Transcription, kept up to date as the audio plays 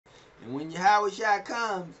And when Yahawashi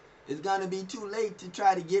comes, it's going to be too late to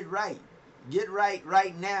try to get right. Get right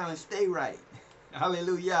now and stay right.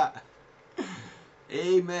 Hallelujah.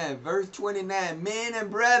 Amen. Verse 29. Men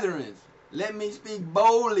and brethren, let me speak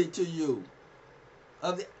boldly to you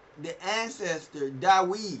of the ancestor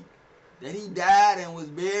Dawid, that he died and was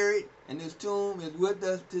buried, and his tomb is with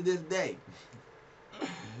us to this day.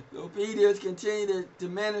 So Peter is continuing to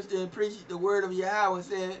minister and preach the word of Yahawah,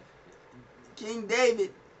 saying, King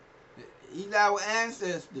David, he's our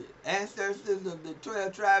ancestors of the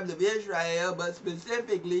 12 tribes of Israel, but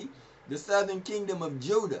specifically the southern kingdom of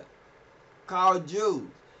Judah, called Jews.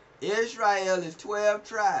 Israel is 12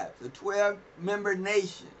 tribes, a 12-member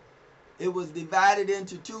nation. It was divided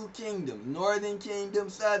into two kingdoms, northern kingdom,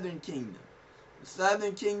 southern kingdom. The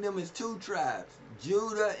southern kingdom is 2 tribes,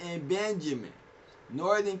 Judah and Benjamin.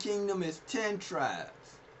 Northern kingdom is 10 tribes.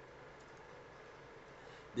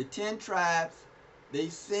 The 10 tribes, they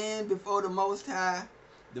sinned before the Most High.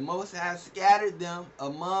 The Most High scattered them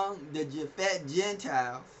among the Japhet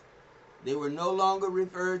Gentiles. They were no longer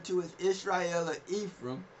referred to as Israel or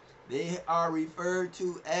Ephraim. They are referred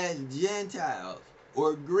to as Gentiles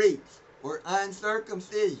or Greeks or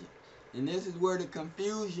uncircumcision. And this is where the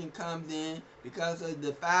confusion comes in because of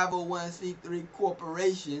the 501c3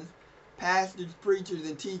 corporations, pastors, preachers,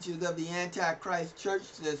 and teachers of the Antichrist church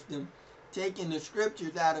system taking the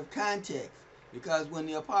scriptures out of context. Because when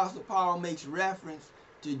the Apostle Paul makes reference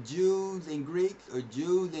to Jews and Greeks, or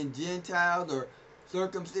Jews and Gentiles, or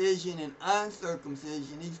circumcision and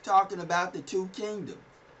uncircumcision, he's talking about the 2 kingdoms.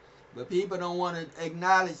 But people don't want to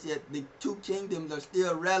acknowledge that the 2 kingdoms are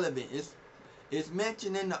still relevant. It's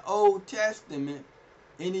mentioned in the Old Testament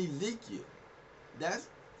in Ezekiel. That's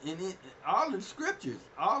in all the scriptures,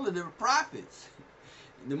 all of the prophets.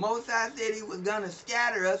 The Most High said he was going to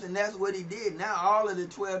scatter us, and that's what he did. Now all of the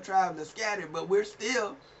 12 tribes are scattered, but we're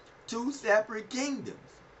still 2 separate kingdoms.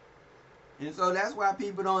 And so that's why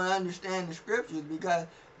people don't understand the scriptures, because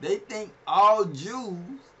they think all Jews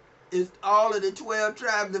is all of the 12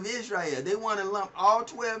 tribes of Israel. They want to lump all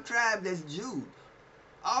 12 tribes as Jews.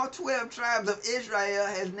 All 12 tribes of Israel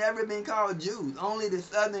has never been called Jews. Only the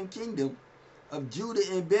southern kingdom of Judah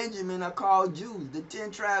and Benjamin are called Jews. The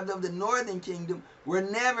 10 tribes of the northern kingdom were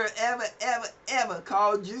never, ever, ever, ever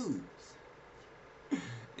called Jews.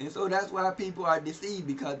 And so that's why people are deceived,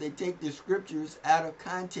 because they take the scriptures out of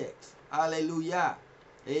context. Hallelujah.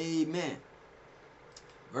 Amen.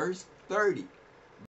 Verse 30.